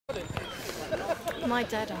my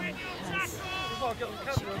dead arm has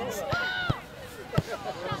chickens.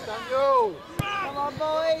 Come on,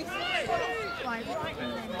 boys. Right.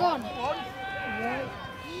 Gone.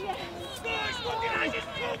 Guys, what did I just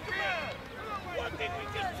talk about? What did we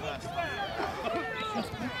just talk about?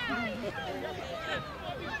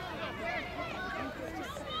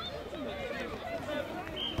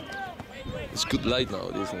 It's good light now,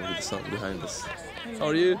 it is, with the sun behind us. How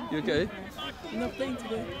are you? You okay? I'm not playing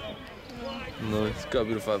today. No, it's got a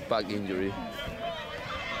bit of a back injury.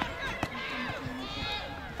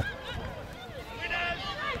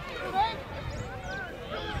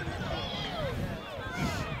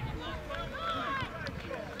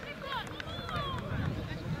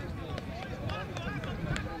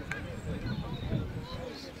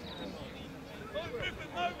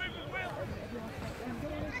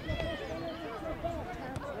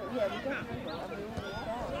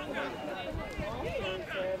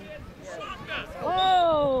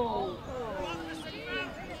 Oh!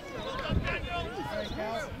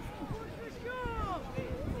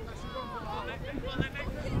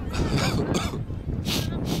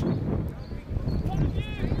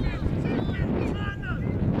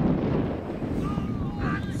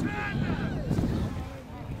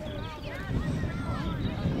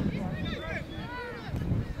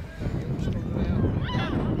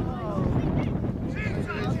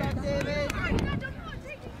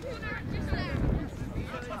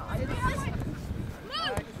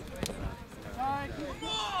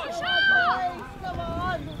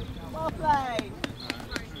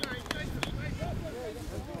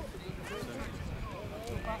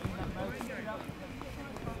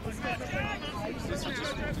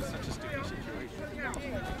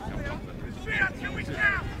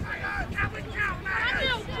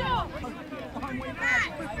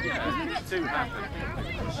 Too happy.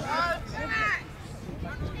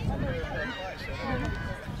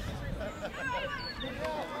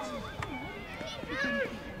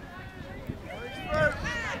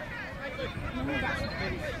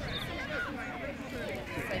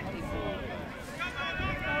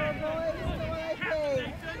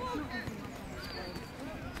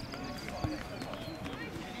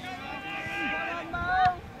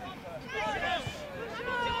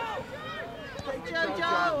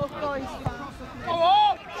 Jojo, of course. Go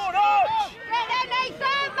on! Go on! Get there,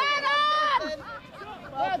 Nathan! Man on!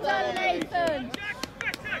 Well done, Nathan.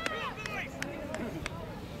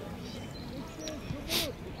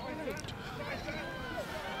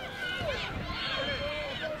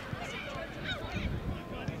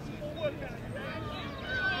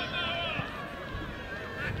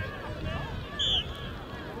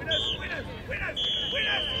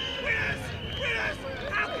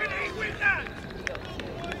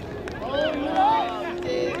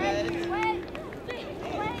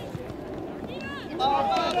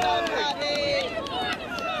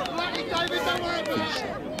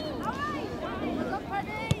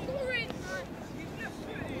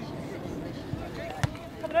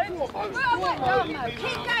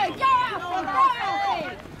 Keep going, go out!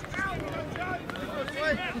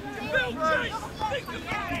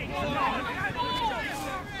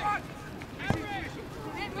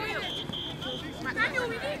 Daniel,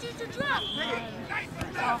 we need you to drop!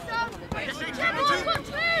 Come on, one,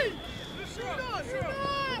 two!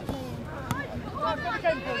 Well done,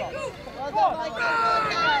 Michael, well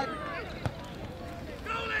done.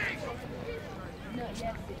 No,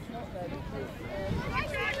 yes, it's not though, because...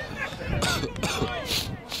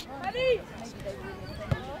 Ready?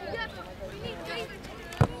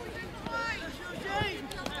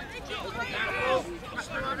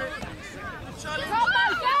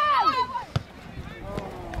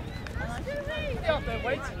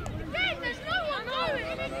 Wait. There's no one going!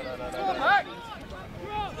 Go on, back.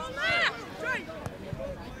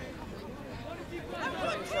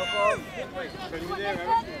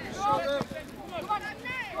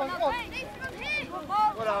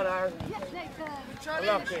 Well done, Aaron.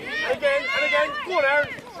 Lucky. And again, and again. Go on, Aaron.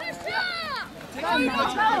 Come on,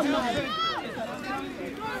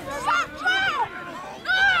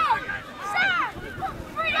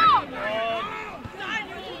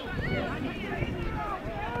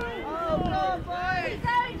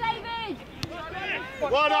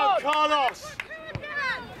 Well done, Carlos.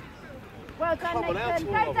 Well done, Nathan.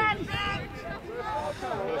 Go, Dan.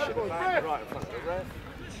 Right in front of the ref.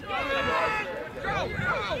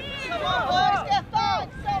 Come on, boys, get back.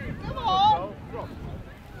 Come on.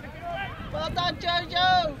 Well done, Jojo.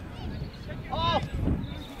 Off.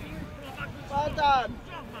 Well done.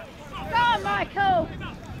 Go on, Michael.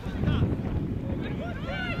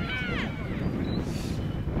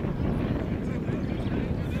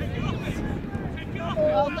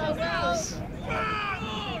 Well done, Will.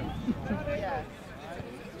 Yeah.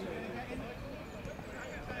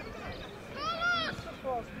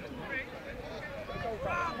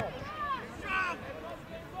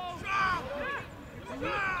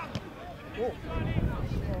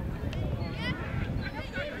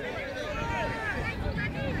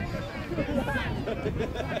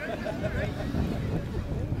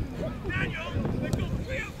 Daniel, we've got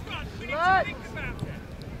 3 up front. We need to think about it.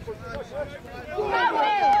 Well,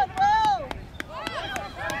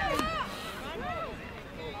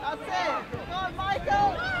 that's it. Come on, Michael.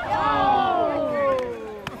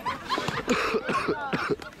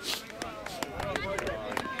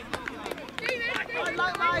 Good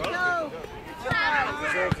luck, Michael.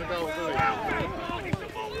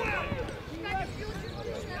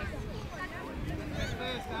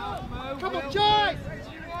 Come on, Joy!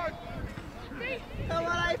 Come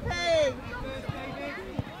on, AP.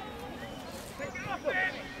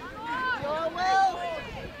 Go on, Will.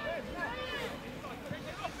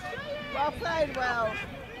 Well played, Will.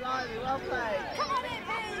 Blimey, well played.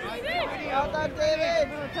 Well done, David.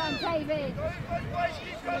 Well done, David.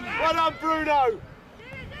 Well done, Bruno!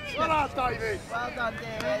 Well done, David! Well done,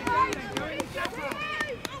 David.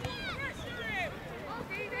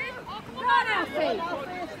 Run, Alfie.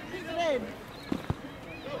 Keep it in.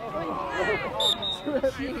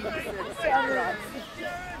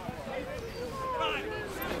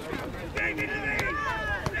 David,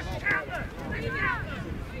 let's count them.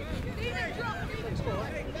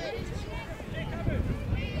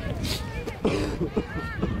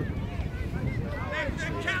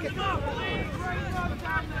 Count them up.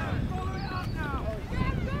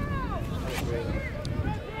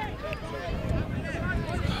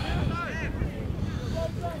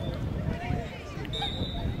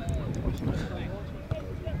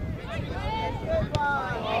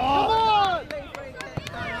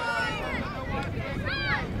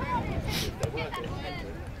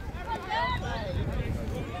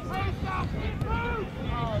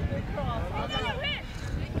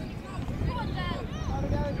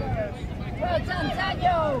 Well done,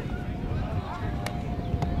 Daniel.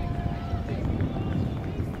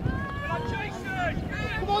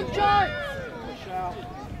 Come on, Joy!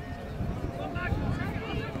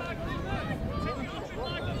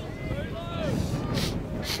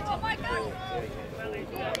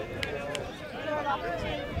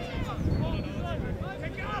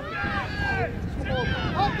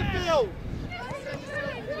 Up the field!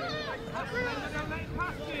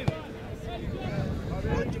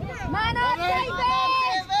 Man up, David.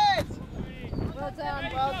 David. Well done.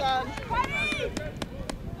 Well done.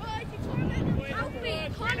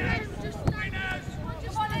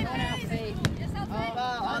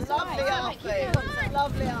 Lovely Alfie.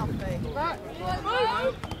 Lovely Alfie.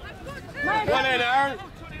 Well in, Aaron!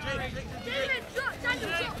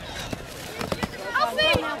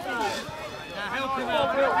 Alfie! Help him out,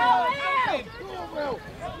 Will! Come on, Will!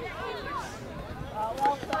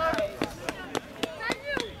 Well played.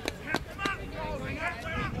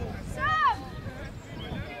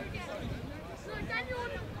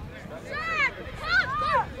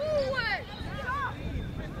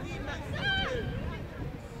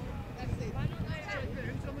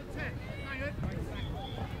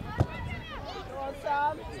 Go on,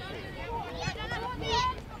 Sam.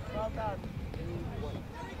 Well done.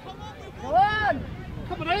 Go on!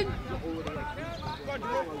 Come on in!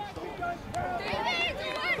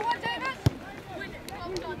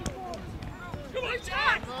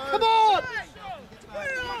 Come on!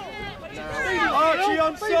 Archie,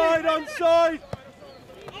 onside, onside!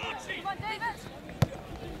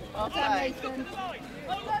 Well played.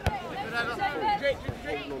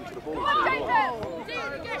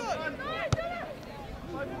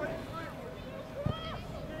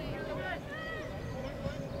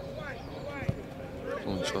 Come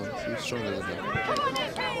on, Charles. You're stronger than that.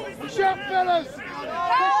 Push up, fellas! Push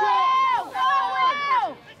up!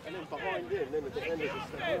 And then behind him, then the defenders are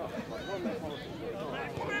stepping up. Like one that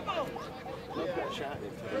passes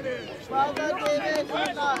shouting to him. Well done, David.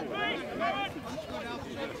 Well done.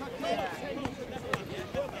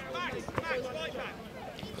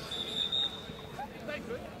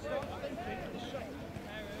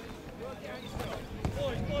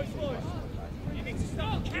 Boys. You need to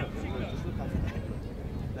start counting them.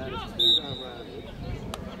 Now there's 2 down round him.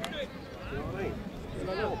 You know what I mean?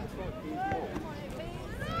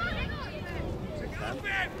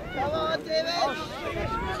 Come on, David.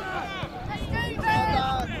 Well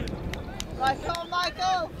done. Right, come on,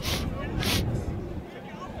 Michael.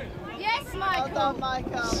 Yes, Well Michael. done,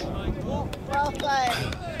 Michael. Well played.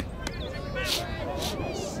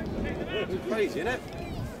 Crazy, isn't it?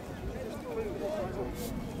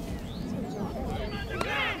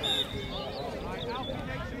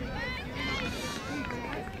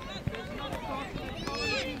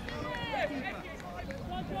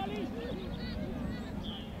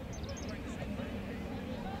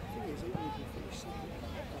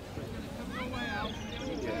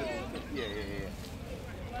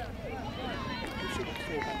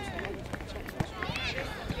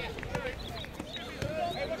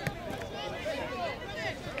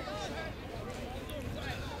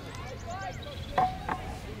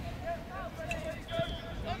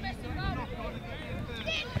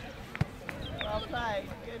 Well played.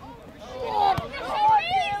 Good.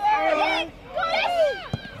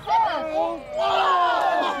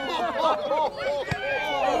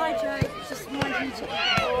 Hi, Joe. Just reminding you to.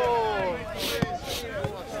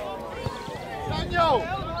 Daniel!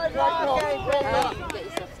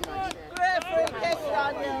 Great free kick,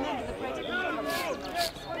 Daniel.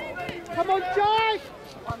 Come on, Jake!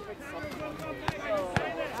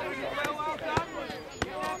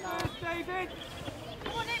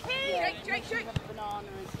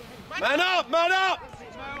 Man up, man up!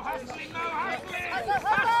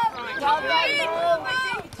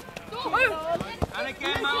 And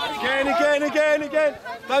again, Mark. Again.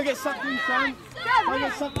 Don't get sucked in, Sam. Don't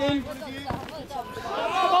get sucked in. Come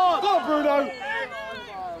on, go on, Bruno.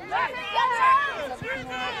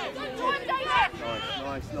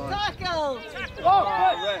 Nice. Tackle. Oh,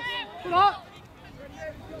 good up.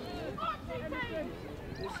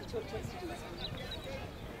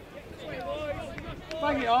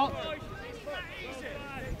 Bang it up.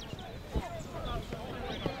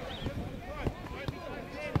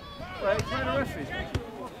 Wait, where the ref is?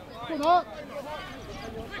 Come on.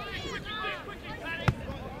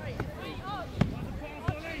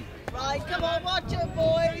 Right, come on, watch it,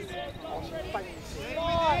 boys. Come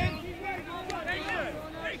on.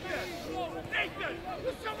 Nathan,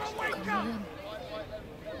 someone wake up!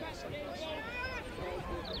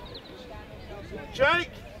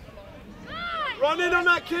 Jake, run in on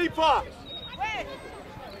that keeper.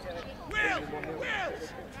 Will, here.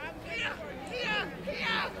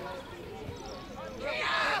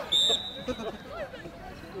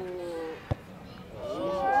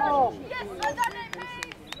 Yes, I done it,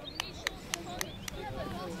 please.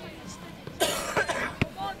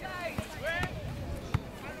 Come on, guys.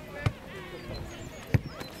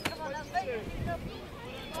 Come on, let's make it.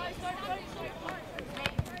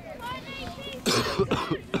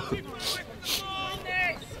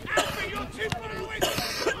 You're too far away from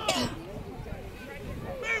the ball.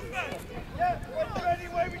 Movement. Yeah, ready,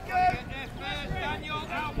 where we go. Get there first, Daniel.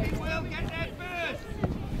 Alfie will get there first.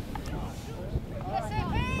 That's it,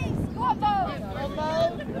 please. Go on, Bo. Come on, Mo.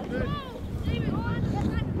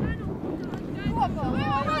 Go on, Bo.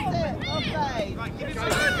 That's it. Well played. Right, give it Go.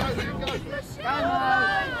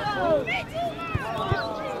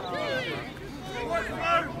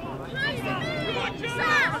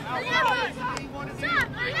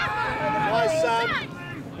 Nice, Sam.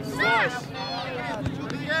 Nice.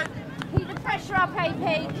 Keep the pressure up, AP.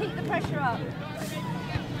 Keep the pressure up.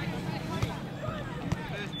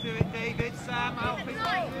 First to it, David. Sam, Alfie.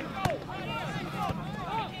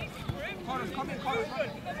 Connors, come in, Connors.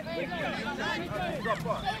 Drop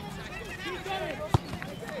on.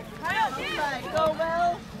 Well played. Go,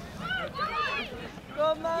 Will. Go,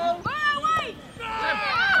 Mo.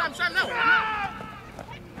 Sam, no.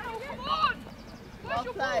 Well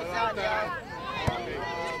played, Daniel.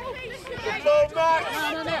 Good ball, Max.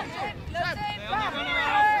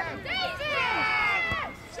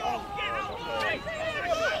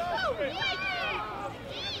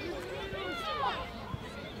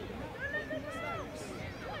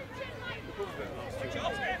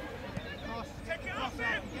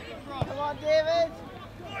 Come on, David.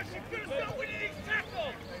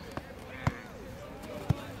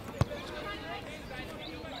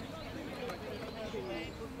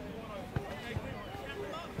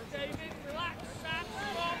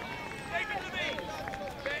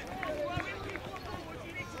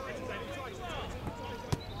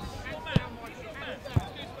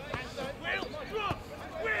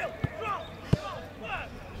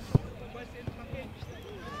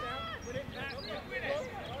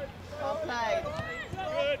 Well played.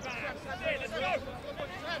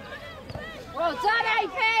 Well done,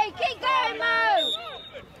 AP. Keep going, Mo.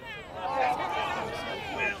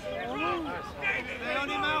 Stay on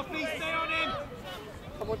him, Alfie. Stay on him.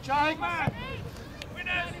 Come on, Jake.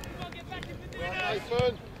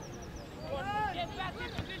 Nathan.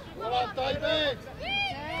 Well on, David.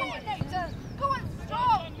 Go on, Nathan. Go on,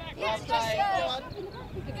 strong. Yes, Well played. Go Justin. on.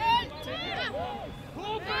 Again.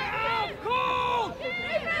 Pull back out, cool!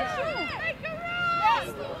 Yeah,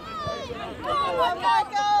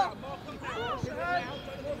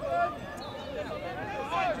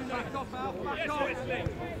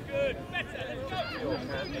 Good. Better.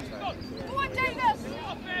 Let's go. Come on, Davis.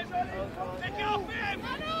 Let go of him.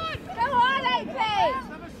 Go on, AP.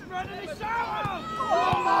 Run in the shower.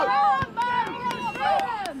 Come on,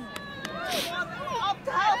 Up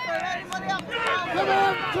to help her, anybody up to help her? Come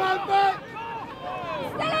on, try back!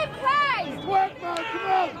 Still in play. Work, man, come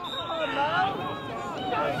on!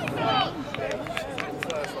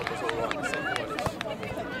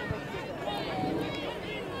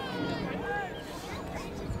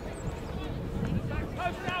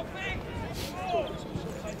 Post out, Vic.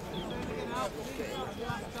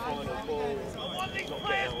 One of these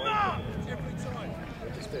players marked. Every time.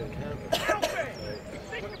 Help it.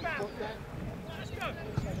 Think about that. Let's go.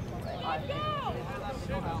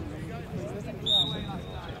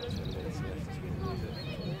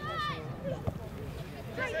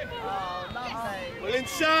 Oh, lovely. Well in,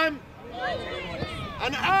 Sam!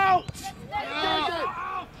 And out!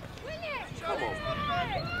 Come on.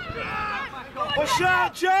 Push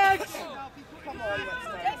out, Jags! Come on,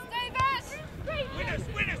 Yes, Davis. Winners.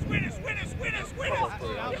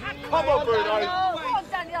 Come on, Bruno! Come on,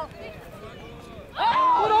 Daniel.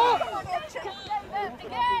 Oh, come on, Davis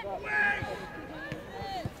again.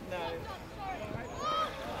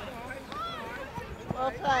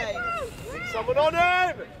 well played. Someone on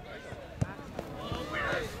him!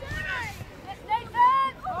 Yes,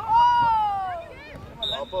 Nathan. Oh.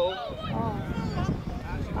 Oh, ball.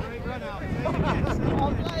 Well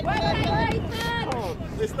played, Well Nathan. played, Nathan. Oh,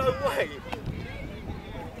 there's no way.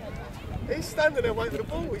 He's standing there waiting for the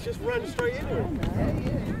ball. He's just ran straight into him.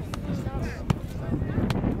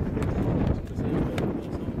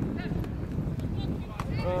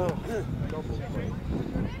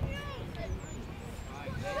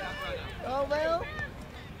 Oh, Will.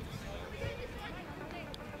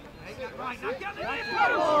 Right, now get the net.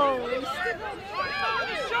 Oh, he's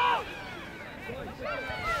still Shot.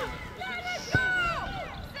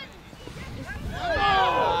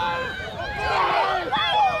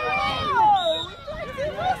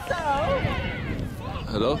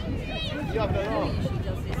 Hello? Come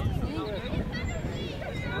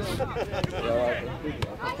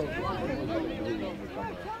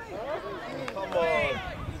on.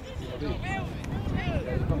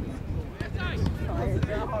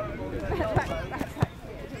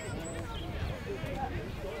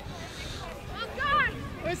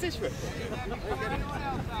 Where's this from?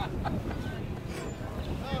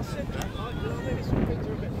 Oh, sit down. You know what I mean? Some things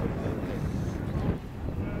are a bit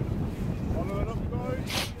following up,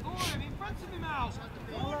 guys. In front of him, Al.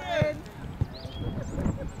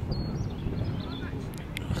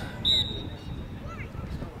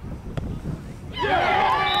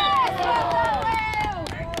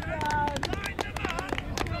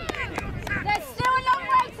 There's still a long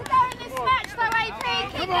way to go in this match, though, AP.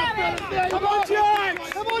 Keep going. Come on, Jags!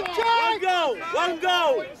 Come on, Jags! One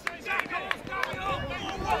goal!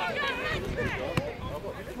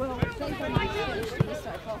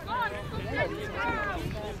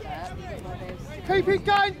 Keep it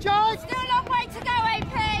going, Jags! Still a long way to go,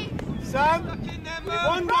 AP. Sam,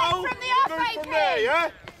 one goal, from the off, go AP. from there, yeah?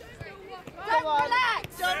 Don't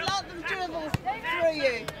relax. Don't let them dribble through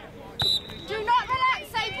you. Do not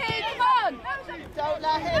relax, AP. Come on. Don't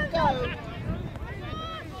let him go.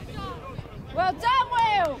 Well done,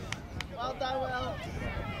 Will. Well done, Will.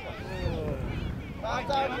 Well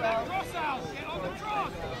done, Will. Cross out. Get on the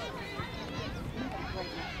cross.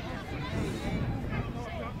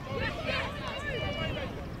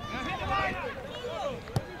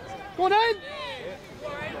 Go on in!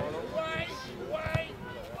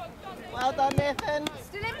 Well done, Nathan.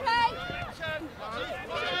 Still in play.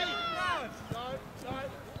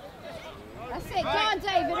 That's it. Go on,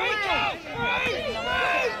 David. Away.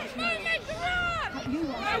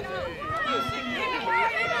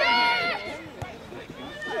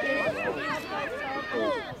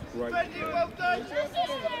 Well done.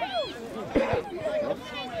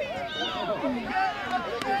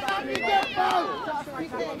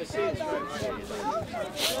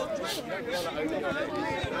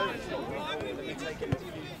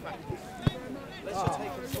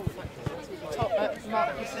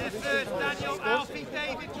 Third, Daniel, Alfie,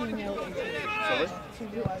 David, sorry?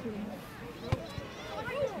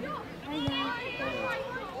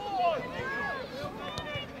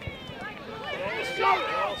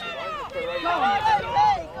 Go on,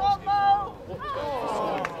 Ollie. Go on, Mo.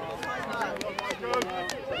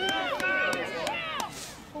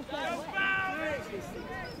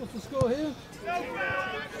 What's the score here?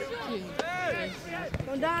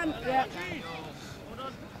 Well done. Yeah.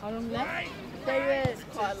 How long left? There is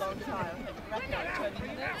quite a long time. I reckon like 20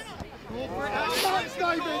 minutes. Thanks,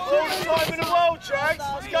 David. All the time in the world, Jags.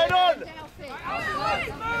 What's going on?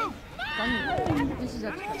 This is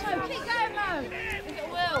a keep going, Mo. Look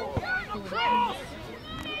at Will.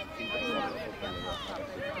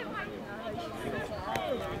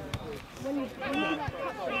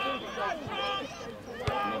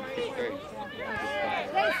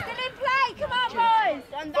 They're still in play. Come on, boys.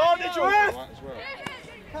 Advantage, West.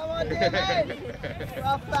 Come on, David.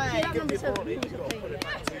 Well played.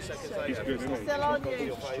 He's good, isn't he? Still on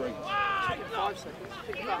you.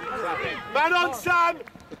 Man on, Sam.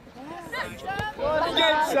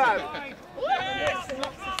 Again, Sam.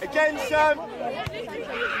 Again, Sam.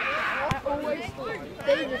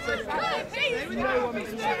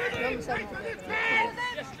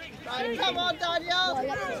 Right, come on, Daniel.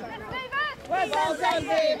 Well Well done,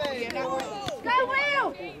 David. Go,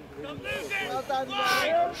 Will. Well done,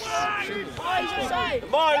 Will.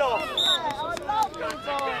 Mile off.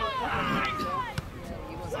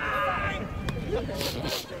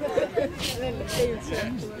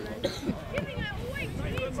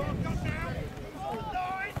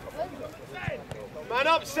 Man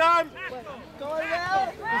up, Sam. Go on, Will.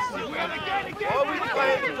 Why are we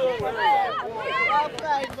playing the ball? Well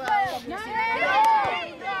played, Will.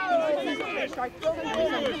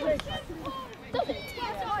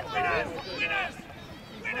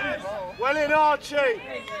 Well in, Archie.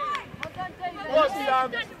 Well,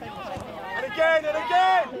 Sam. And again, and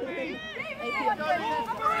again.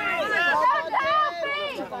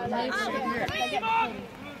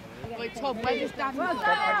 Wait, Tom, where is Dad? Well done,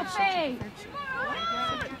 Alfie!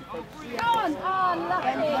 Go on! Oh,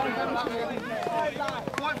 lucky!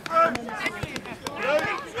 One front.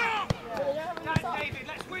 David,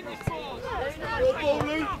 let's win this ball. Ball, ball,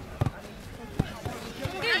 Luke.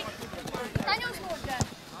 Daniel scored again.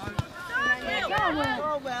 Go on,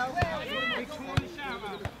 Will. Big corner shout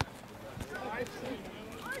out.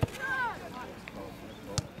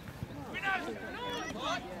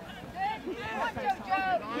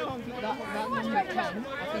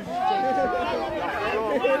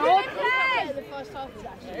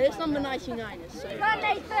 It's number 99. So. Come on,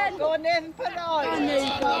 Nathan! Go on, Nathan, put it on.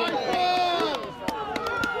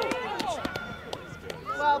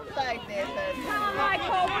 Well played, Nathan.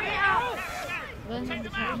 Michael, bring it up!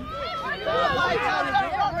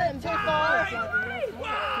 Too far.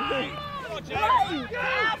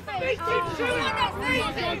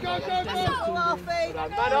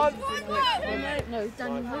 Man on. No,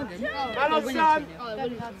 Daniel Hogan. Man on, Sam. Come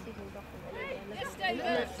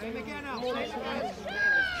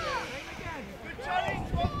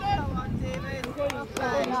on, David. Well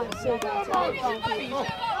played.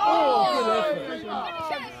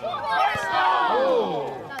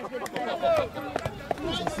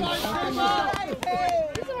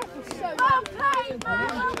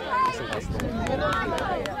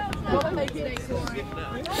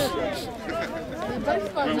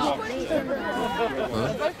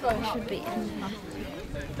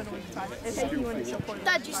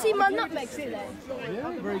 Dad, do you see my nutmegs today? Yeah,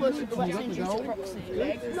 very good. No,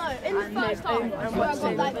 in the first half, I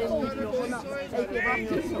got like 4 nuts.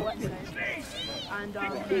 And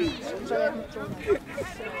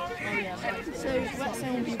so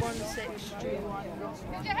Whetstone will be 1-6, Drew 1,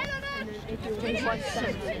 and then if you're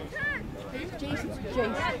 1-7. Jason.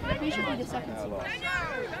 He should be the second seed.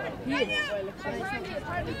 He is.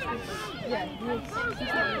 Yeah, he is.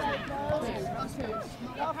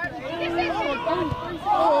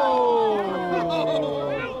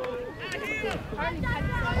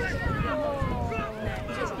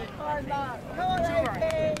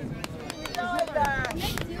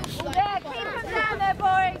 Yeah, keep him down there,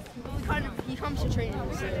 boys! He comes to training,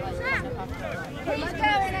 so Keep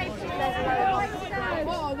going, Nathan!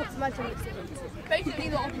 well, what's my team? Basically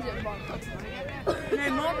the opposite of Marvin's. No,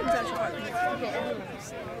 Marvin's actually quite good.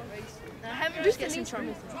 Heaven just gets in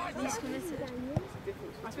trouble. He's committed.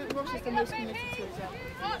 I think Ross is the most committed to his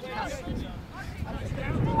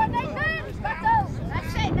Come on, Nathan!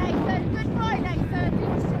 That's it, Nathan! Good boy, Nathan!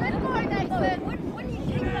 Good boy, Nathan! When you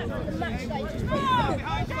came out for the match, like, just in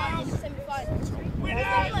the semi-finals.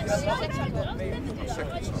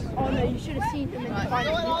 Oh no, you should have seen him in the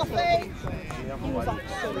finals. He was like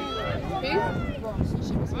so good. Who? Ross, you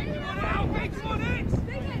should have seen him.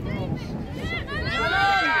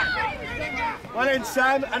 Well in,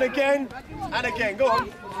 Sam. And again. And again. Go on.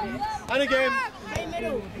 And again. Hey,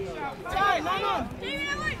 middle. Time, man on.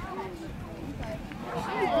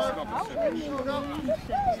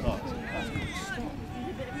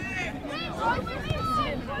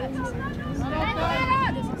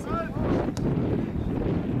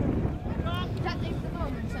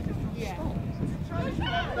 Yeah.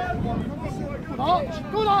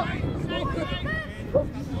 Go on!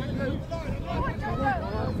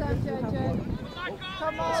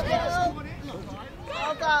 Come on, Michael.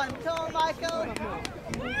 Well done. Come on, Michael.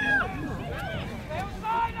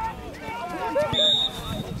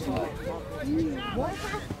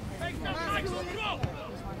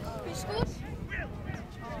 Who scored?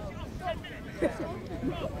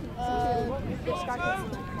 This guy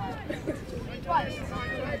gets Twice.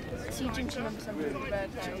 See Ginger number 17.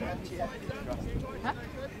 Huh?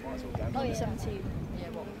 Oh, yeah, 17. Yeah,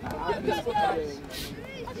 what?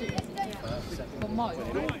 Mine?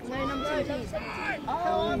 No, number 17.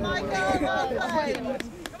 Oh, Michael. Well played.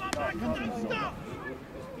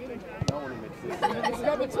 It's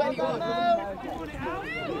number 21.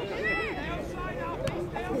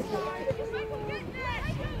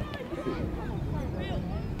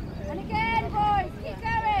 And again, boys, keep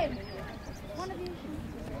going. One of you.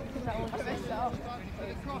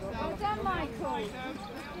 Well done, Michael.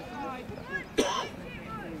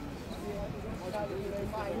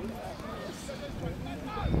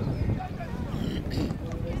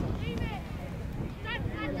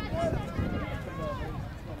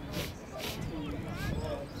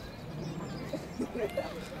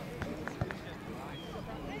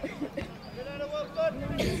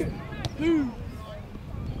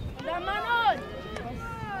 Come on!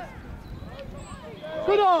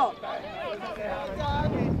 Good up!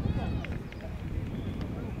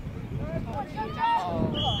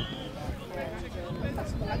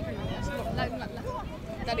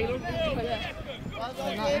 Daddy, look at Well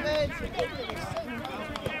done, David.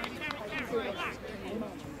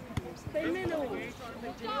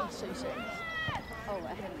 So sick. Oh,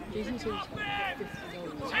 Jason's so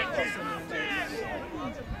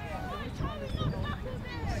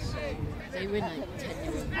they win like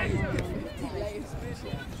 10-0.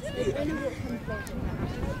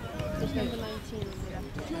 There's number 19 on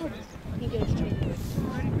the left. He goes to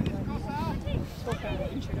talk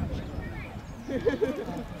about introduction.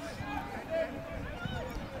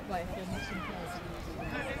 Wait, if you're missing players.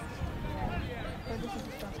 Oh, this is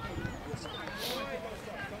the first game.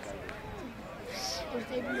 Was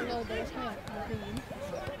they even know there was no green?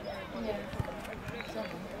 Yeah.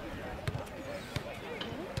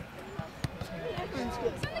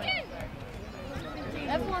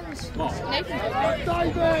 Everyone's Nathan's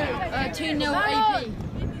 2-0 AP.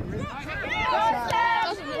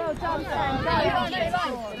 Well done, Sam.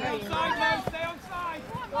 Stay on side.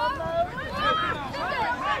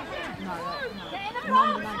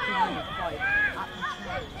 Number 99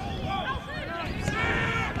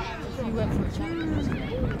 you went for a challenge.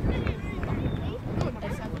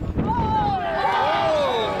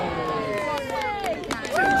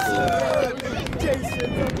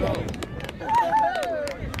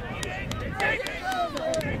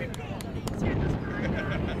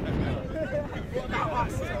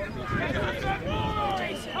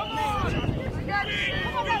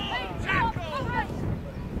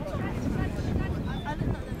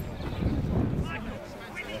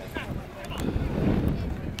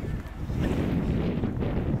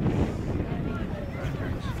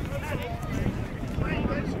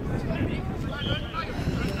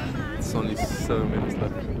 It's only 7 minutes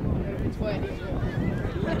left.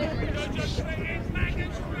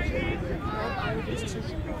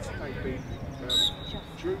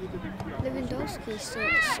 Lewandowski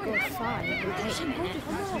scored 5.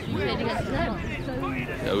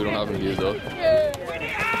 Yeah, we don't have any of these though.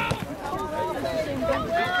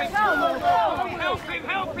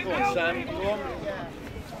 Help him, Sam, go on.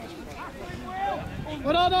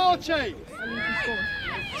 Well done, Archie!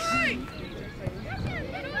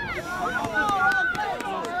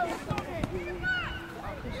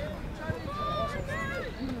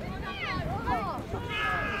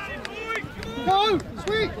 Go!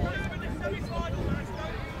 Sweet!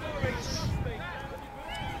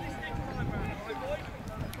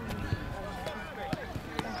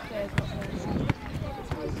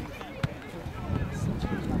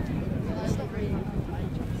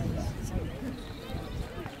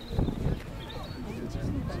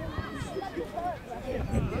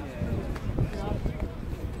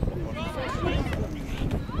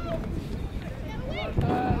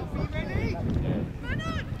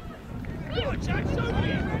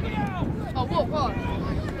 Oh, what?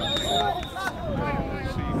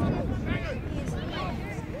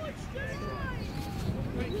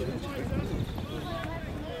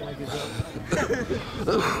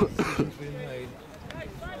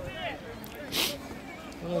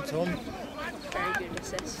 Well, Tom. Very good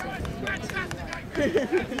assist.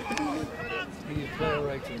 He's player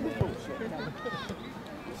rating.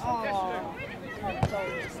 Oh. From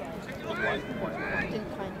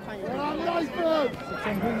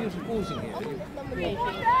who you're supporting here?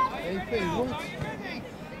 AP, what?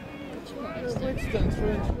 Whetstone through and through.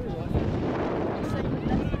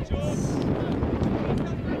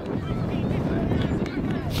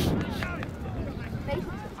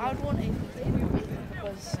 I would want AP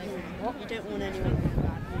because you don't want anyone.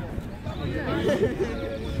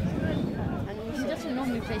 And he doesn't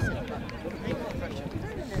normally play it.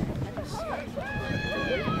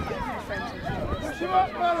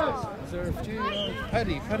 Is there a few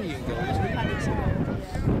Paddy in goal, isn't it?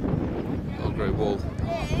 Oh, great ball.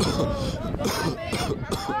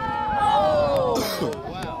 Oh!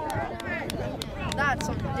 Wow. That's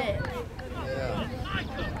on the dick. Yeah.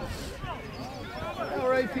 How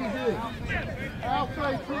are AP doing?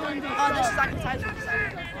 Alfred, tremendous. Oh, this is like a title.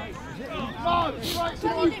 Come on, right to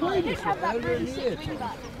You played this one earlier in the year.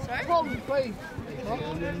 Sorry? You played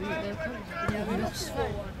earlier in the year. Yeah, we lost.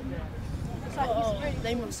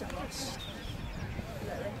 They must have lost.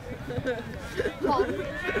 Tom.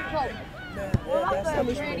 What about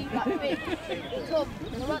the really big? Tom,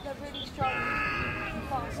 what about the really strong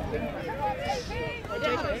fast?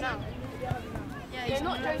 Jojo now. Yeah, he's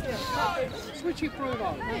not Jojo. Switchy Bruno.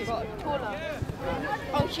 He's got taller.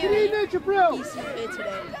 Oh, Huey. Jabril. He's here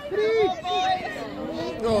today.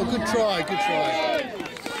 Oh, good try, good try.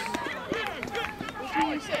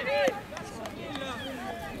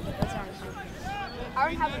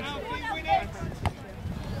 Aaron Hammond.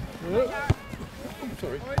 I'm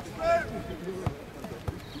sorry.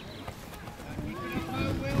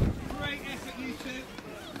 Great effort, you two.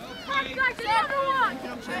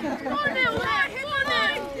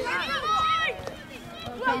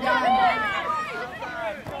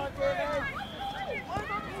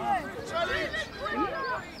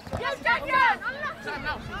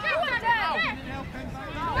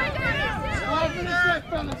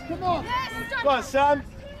 Come on. Go on, Sam.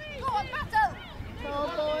 Go on, battle. Come on,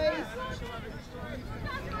 boys.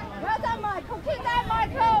 Well done, Michael. Keep that,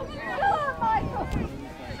 Michael. Go on, Michael.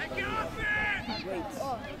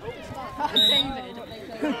 David.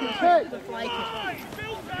 Hey. The fly kick.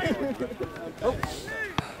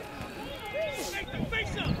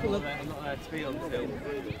 I'm not allowed to be on film.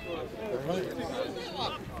 Alright.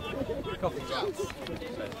 Coffee chats.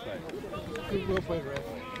 Good work, ref.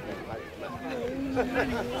 I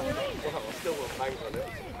still want bank on it.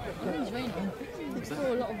 It's raining. It's for a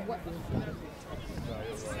lot of wet.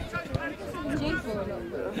 It's for a lot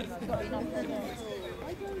of wet.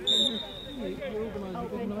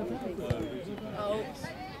 Oh.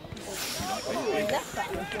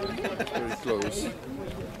 Very close.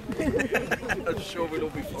 I'm sure we'll all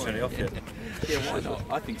be fine. Turn it off yet? Yeah, why not?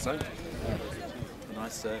 I think so. A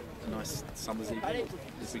nice summer's evening.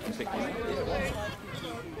 If we can pick one up.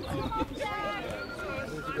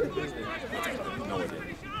 No idea.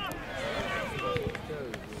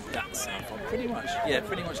 That's pretty much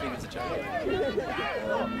leave it to Joe.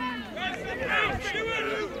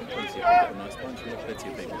 Plenty of nice bunch. We've got plenty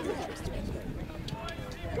of people who are interested in it.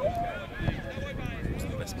 It was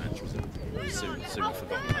the best match, was it? Soon forgotten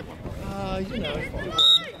that one. You know,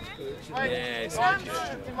 Yeah, it's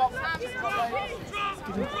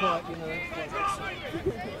didn't quite, you know.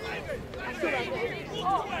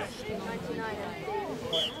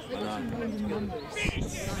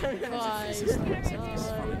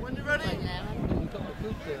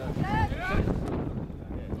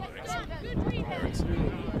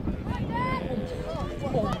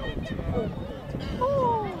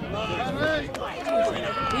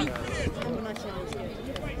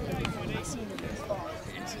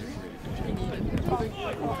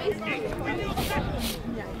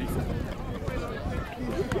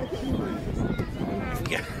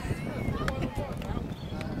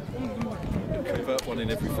 Convert one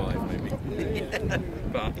in every 5, maybe.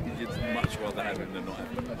 But you'd much rather have him than not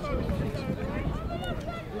have him.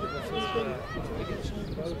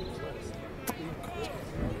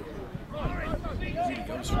 Really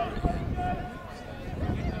goes for it.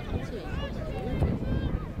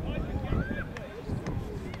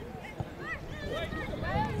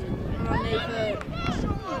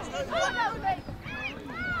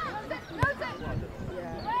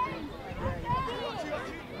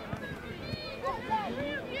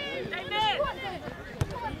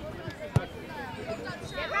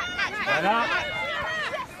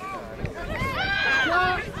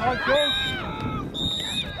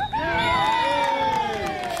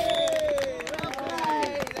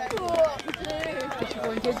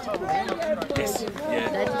 Yes,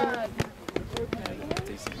 yeah.